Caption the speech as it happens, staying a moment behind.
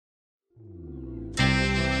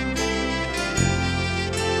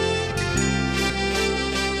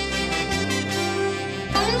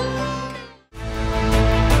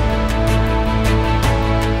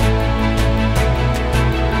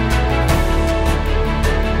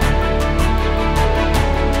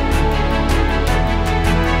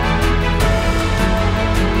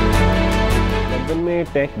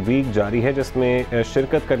Take week जारी है, जिसमें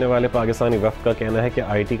शिरकत करने वाले पाकिस्तानी वफ़द का कहना है कि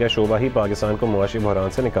IT का शोबा ही पाकिस्तान को मुआशी बहरान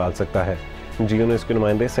से निकाल सकता है। जियो ने इसके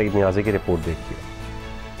नुमाइंदे सईद नियाज़ी की रिपोर्ट देखी।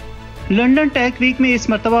 लंदन टेक वीक में इस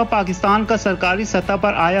मरतबा पाकिस्तान का सरकारी सतह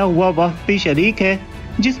पर आया हुआ वफ़द भी शरीक है,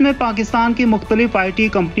 जिसमें पाकिस्तान की मुख्तलिफ IT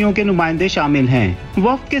कंपनियों के नुमाइंदे शामिल हैं।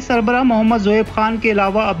 वफ़द के सरबराह मोहम्मद ज़ोएब खान के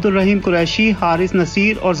अलावा अब्दुल रहीम कुरैशी, हारिस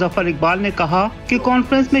नसीर और जफर इकबाल ने कहा कि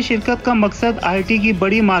कॉन्फ्रेंस में शिरकत का मकसद IT की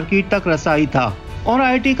बड़ी मार्केट तक रसाई था और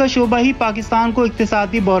IT का शोबा ही पाकिस्तान को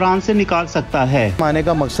इक्तिसादी बहरान से निकाल सकता है। आने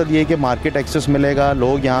का मकसद ये है कि मार्केट एक्सेस मिलेगा,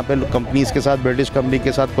 लोग यहाँ पे कंपनीज के साथ, ब्रिटिश कंपनी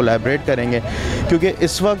के साथ कोलैबोरेट करेंगे, क्योंकि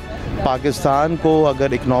इस वक्त पाकिस्तान को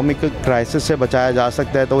अगर इकोनॉमिक क्राइसिस से बचाया जा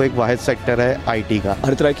सकता है तो एक वाहिद सेक्टर है IT का।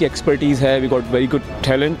 हर तरह की एक्सपर्टीज़ है, we got very good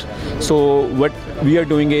talent. So what we are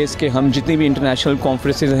doing is कि हम जितनी भी इंटरनेशनल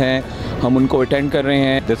कॉन्फ्रेंसेस हैं हम उनको अटेंड कर रहे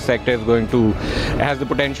हैं। This sector is going to has the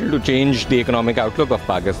potential to change the economic outlook of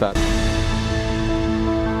Pakistan.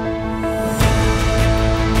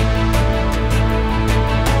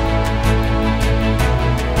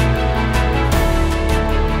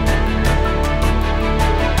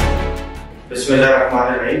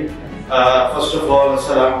 Bismillahirrahmanirrahim. First of all,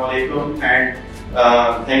 Assalamu alaikum, and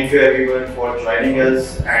thank you everyone for joining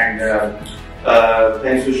us, and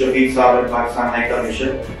thanks to Shafiq Saab and Pakistan High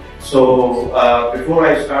Commission. So before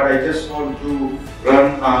I start, I just want to run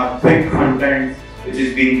a quick content which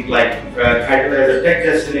is being titled as a Tech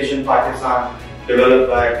Destination Pakistan, developed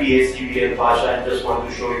by PACB and Pasha, and just want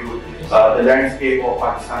to show you the landscape of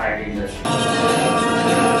Pakistan IT industry.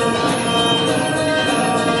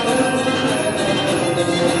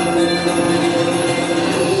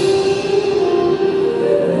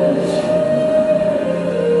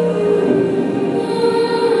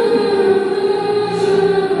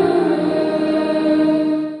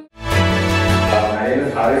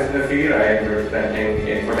 Haris Nasir, I am representing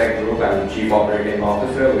Infotech Group. I'm the Chief Operating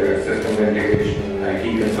Officer. We're a systems integration IT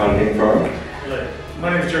consulting firm. Hello,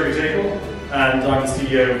 my name is Jeremy Jekyll, and I'm the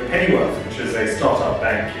CEO of Pennyworth, which is a startup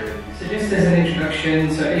bank here. So just as an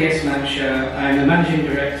introduction, so AS Mansha, I'm the Managing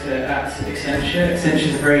Director at Accenture.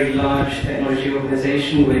 Accenture is a very large technology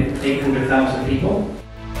organization with 800,000 people.